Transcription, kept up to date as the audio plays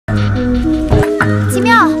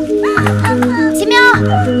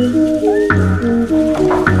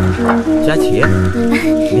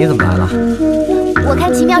来了。我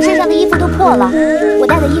看奇妙身上的衣服都破了，我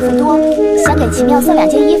带的衣服多，想给奇妙送2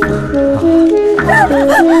件衣服。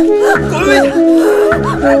滚回去！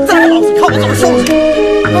再让老子看我怎么收拾你！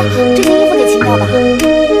这件衣服给奇妙吧。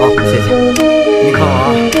好，谢谢。你看我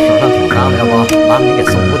手上挺脏的，要不麻烦你给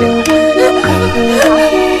送屋里来。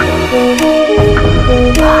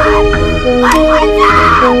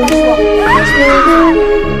大叔，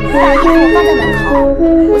把衣服放在门口，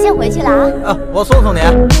我先回去了啊。我送送你。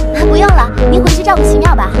不用了，您回去照顾奇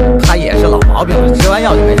妙吧。他也是老毛病了，吃完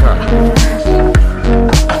药就没事了。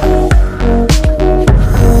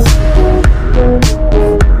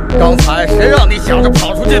刚才谁让你想着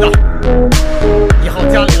跑出去的？以后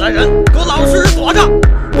家里来人，给我老实躲着，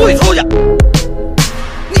不许出去！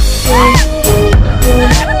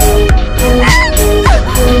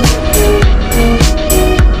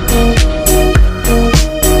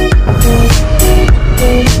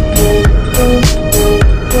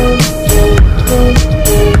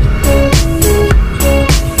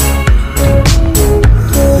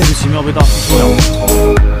那个奇妙被大师收养了之后，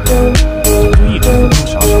他就一直疯狂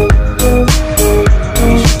傻傻的。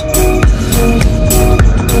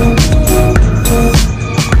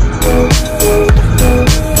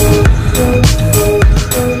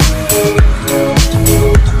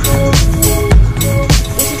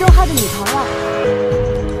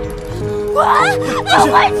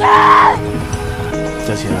佳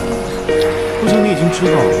琪，我想你已经知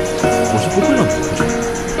道，我是不会让你出去的，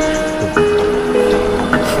对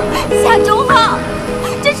吧？夏中浩，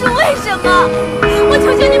这是为什么？我求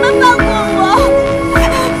求你们放过我！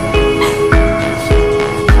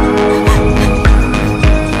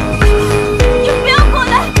你不要过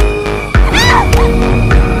来！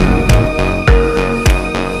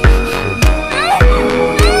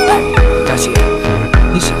佳琪，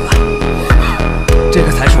你醒了，这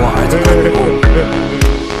个才是我儿子。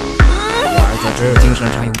精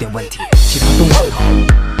神上有点问题，其他都很好。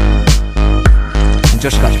你这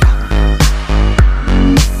是干什么？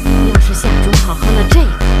要是夏中浩喝了这个，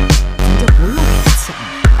咱就不用给他钱了。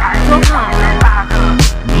中浩，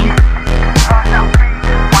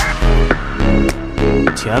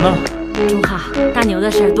钱呢？中浩，大牛的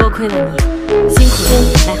事儿多亏了你，辛苦了，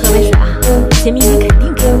来喝杯水啊，钱明天肯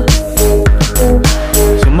定给你。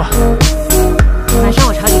行吧。晚上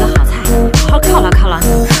我炒几个好菜，好好犒劳犒劳你。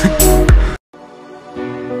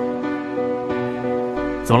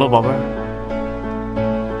走了，宝贝儿。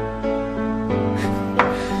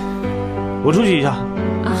我出去一下。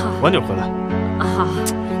啊好。晚点回来。啊好。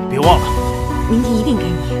别忘了。明天一定给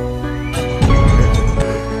你。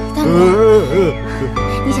大牛，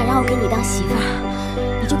你想让我给你当媳妇儿，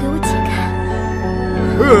你就给我解开。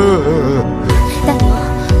大牛，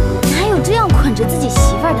哪有这样捆着自己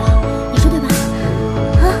媳妇儿的？你说对吧？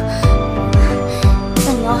啊，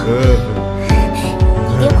大牛，你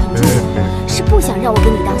爹捆住我，是不想让我给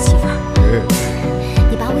你当媳妇儿。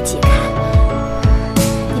你把我解开，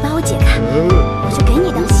你把我解开，我就给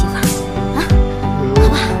你当媳妇儿，啊，好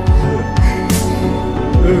吧？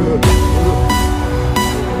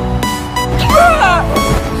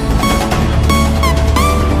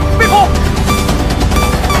别跑！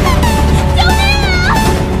救命啊！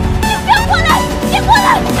你不要过来！别过来！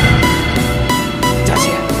佳琪，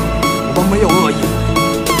我们没有恶意，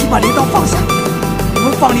你把镰刀放下，我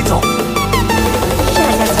们放你走。是啊，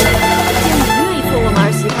佳琪，既然你不愿意做我们儿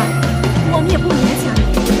媳妇，我们也不勉强你。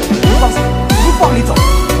你放心，我们放你走。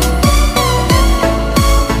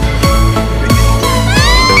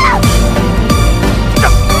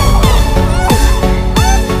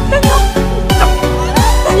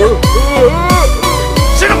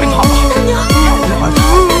谁让你跑了？大牛，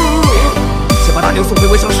先把大牛送回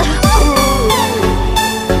卫生室，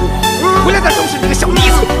回来再收拾你个小妮子！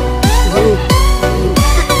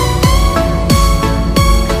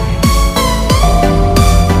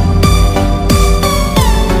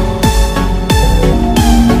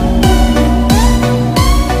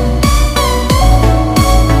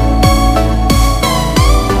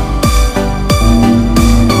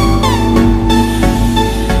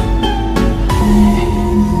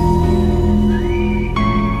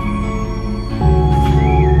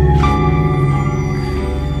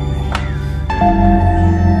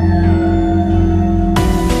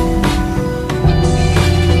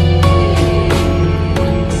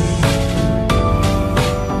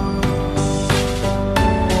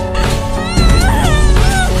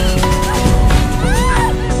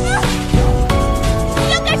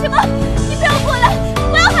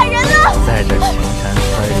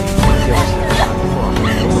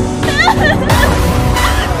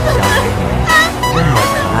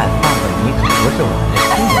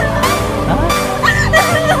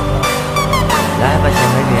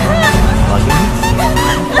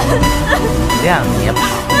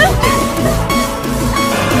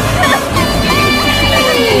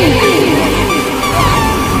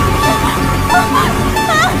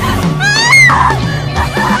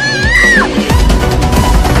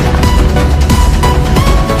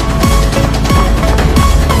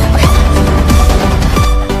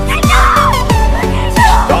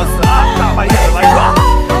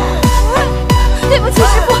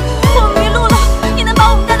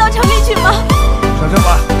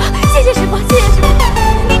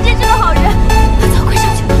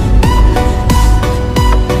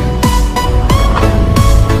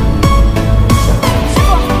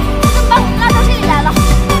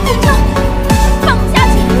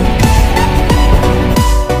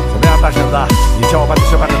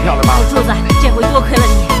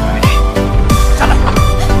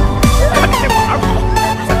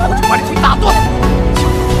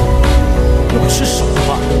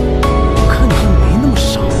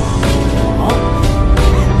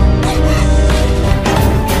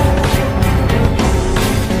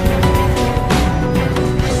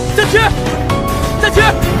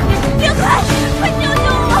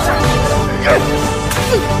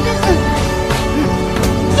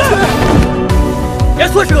也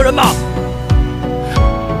算是个人吧？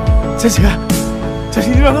佳琪，佳琪，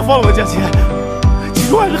你让他放了吧，佳琪。其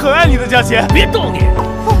实我还是很爱你的，佳琪。别动你！